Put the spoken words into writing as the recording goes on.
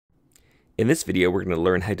In this video, we're going to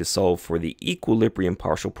learn how to solve for the equilibrium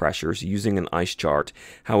partial pressures using an ice chart.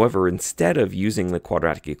 However, instead of using the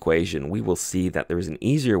quadratic equation, we will see that there is an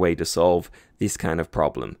easier way to solve this kind of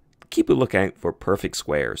problem. Keep a lookout for perfect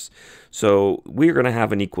squares. So we're going to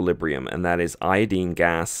have an equilibrium, and that is iodine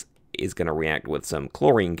gas is going to react with some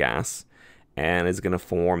chlorine gas and is going to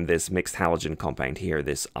form this mixed halogen compound here,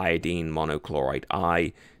 this iodine monochloride,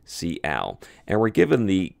 ICl. And we're given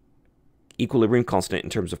the equilibrium constant in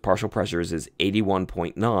terms of partial pressures is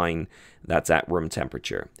 81.9. That's at room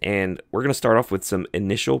temperature. And we're going to start off with some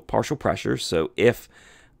initial partial pressures. So if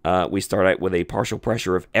we start out with a partial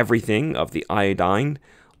pressure of everything, of the iodine,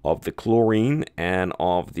 of the chlorine, and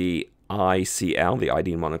of the ICl, the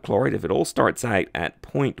iodine monochloride, if it all starts out at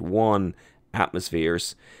 0.1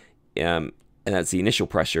 atmospheres, and that's the initial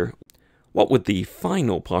pressure, what would the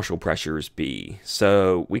final partial pressures be?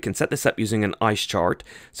 So we can set this up using an ice chart.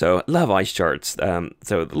 So I love ice charts, so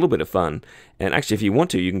a little bit of fun. And actually, if you want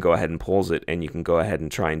to, you can go ahead and pause it, and you can go ahead and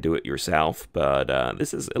try and do it yourself. But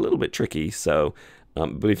this is a little bit tricky, so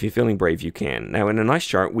but if you're feeling brave, you can. Now, in an ice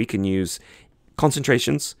chart, we can use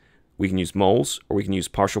concentrations, we can use moles, or we can use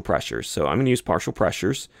partial pressures. So I'm going to use partial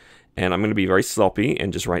pressures. And I'm going to be very sloppy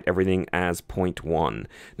and just write everything as 0.1.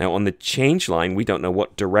 Now on the change line, we don't know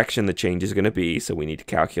what direction the change is going to be, so we need to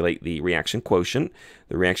calculate the reaction quotient.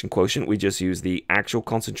 The reaction quotient, we just use the actual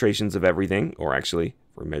concentrations of everything, or actually,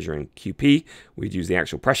 for measuring QP, we'd use the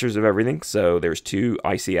actual pressures of everything. So there's 2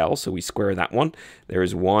 ICl, so we square that one.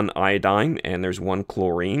 There's 1 iodine, and there's 1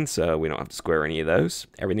 chlorine, so we don't have to square any of those.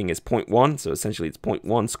 Everything is 0.1, so essentially it's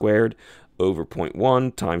 0.1 squared over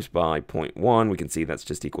 0.1 times by 0.1. We can see that's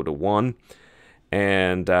just equal to 1.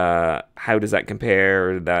 And how does that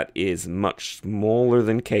compare? That is much smaller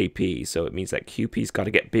than Kp. So it means that Qp's got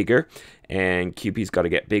to get bigger, and Qp's got to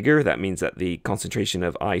get bigger. That means that the concentration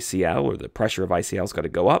of ICl, or the pressure of ICl's got to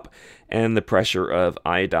go up, and the pressure of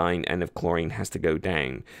iodine and of chlorine has to go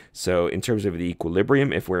down. So in terms of the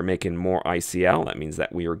equilibrium, if we're making more ICl, that means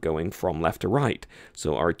that we are going from left to right.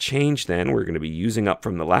 So our change then, we're going to be using up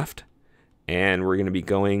from the left, and we're going to be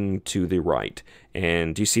going to the right.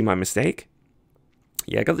 And do you see my mistake?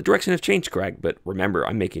 Yeah, I got the direction of change correct, but remember,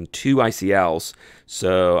 I'm making 2 ICLs,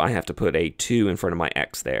 so I have to put a 2 in front of my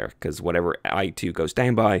x there, because whatever I2 goes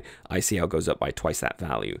down by, ICL goes up by twice that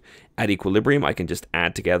value. At equilibrium, I can just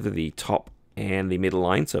add together the top and the middle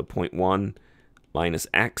line, so 0.1 minus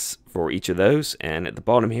x for each of those, and at the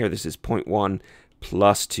bottom here, this is 0.1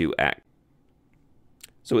 plus 2x.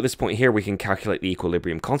 So at this point here, we can calculate the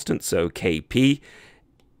equilibrium constant. So Kp,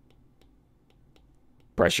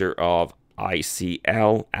 pressure of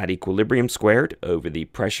ICl at equilibrium squared over the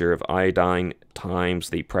pressure of iodine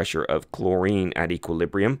times the pressure of chlorine at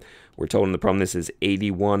equilibrium. We're told in the problem this is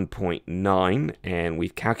 81.9, and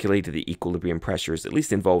we've calculated the equilibrium pressures, at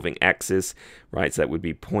least involving x's, right? So that would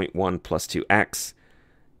be 0.1 plus 2x,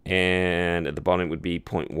 and at the bottom would be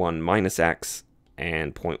 0.1 minus x,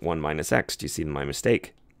 and 0.1 minus x. Do you see my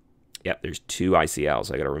mistake? Yep, there's 2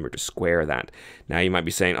 ICLs. I got to remember to square that. Now you might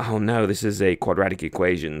be saying, oh no, this is a quadratic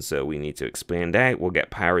equation, so we need to expand out. We'll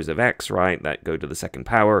get powers of x, right? That go to the second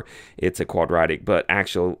power. It's a quadratic, but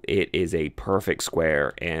actually it is a perfect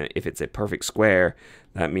square. And if it's a perfect square,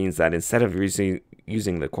 that means that instead of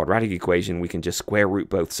using the quadratic equation, we can just square root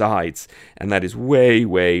both sides. And that is way,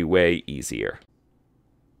 way, way easier.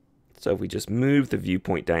 So if we just move the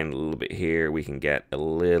viewpoint down a little bit here, we can get a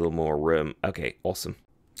little more room. Okay, awesome.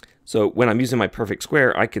 So when I'm using my perfect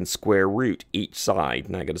square, I can square root each side.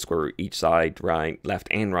 And I got to square root each side, right, left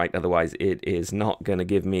and right. Otherwise, it is not going to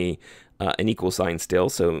give me an equal sign still.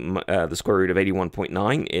 So the square root of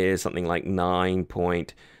 81.9 is something like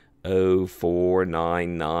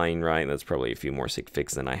 9.0499, right? That's probably a few more sig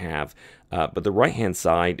figs than I have. But the right-hand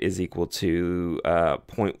side is equal to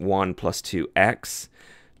 0.1 plus 2x.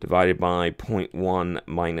 Divided by 0.1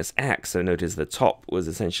 minus x. So notice the top was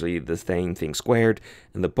essentially the same thing squared,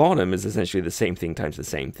 and the bottom is essentially the same thing times the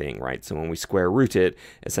same thing, right? So when we square root it,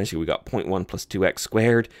 essentially we got 0.1 plus 2x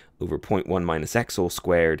squared over 0.1 minus x all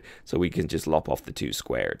squared, so we can just lop off the 2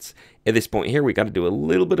 squareds. At this point here, we got to do a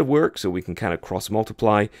little bit of work, so we can kind of cross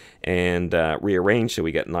multiply and rearrange, so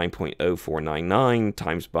we get 9.0499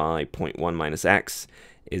 times by 0.1 minus x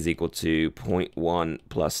is equal to 0.1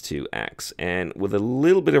 plus 2x. And with a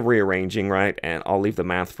little bit of rearranging, right, and I'll leave the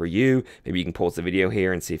math for you. Maybe you can pause the video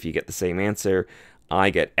here and see if you get the same answer. I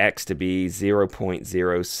get x to be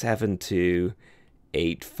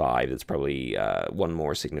 0.07285. That's probably one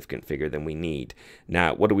more significant figure than we need.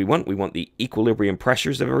 Now, what do we want? We want the equilibrium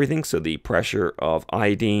pressures of everything. So the pressure of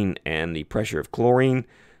iodine and the pressure of chlorine.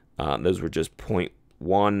 Those were just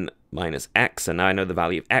 0.1 minus x, and now I know the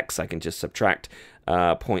value of x. I can just subtract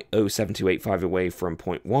 0.07285 away from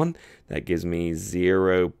 0.1. That gives me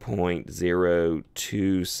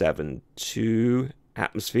 0.0272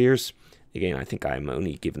 atmospheres. Again, I think I'm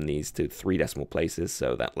only given these to 3 decimal places,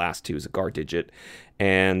 so that last 2 is a guard digit.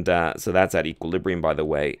 And so that's at equilibrium, by the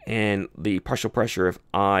way. And the partial pressure of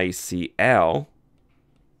ICL,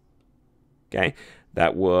 okay,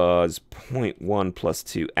 that was 0.1 plus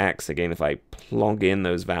 2x. Again, if I plug in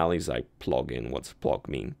those values, what's plug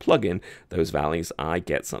mean? Plug in those values, I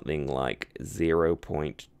get something like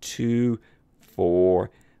 0.2457,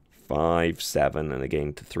 and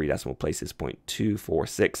again, to 3 decimal places,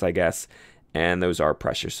 0.246, I guess. And those are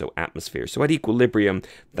pressures, so atmosphere. So at equilibrium,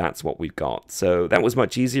 that's what we've got. So that was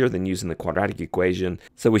much easier than using the quadratic equation.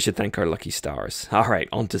 So we should thank our lucky stars. All right,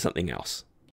 on to something else.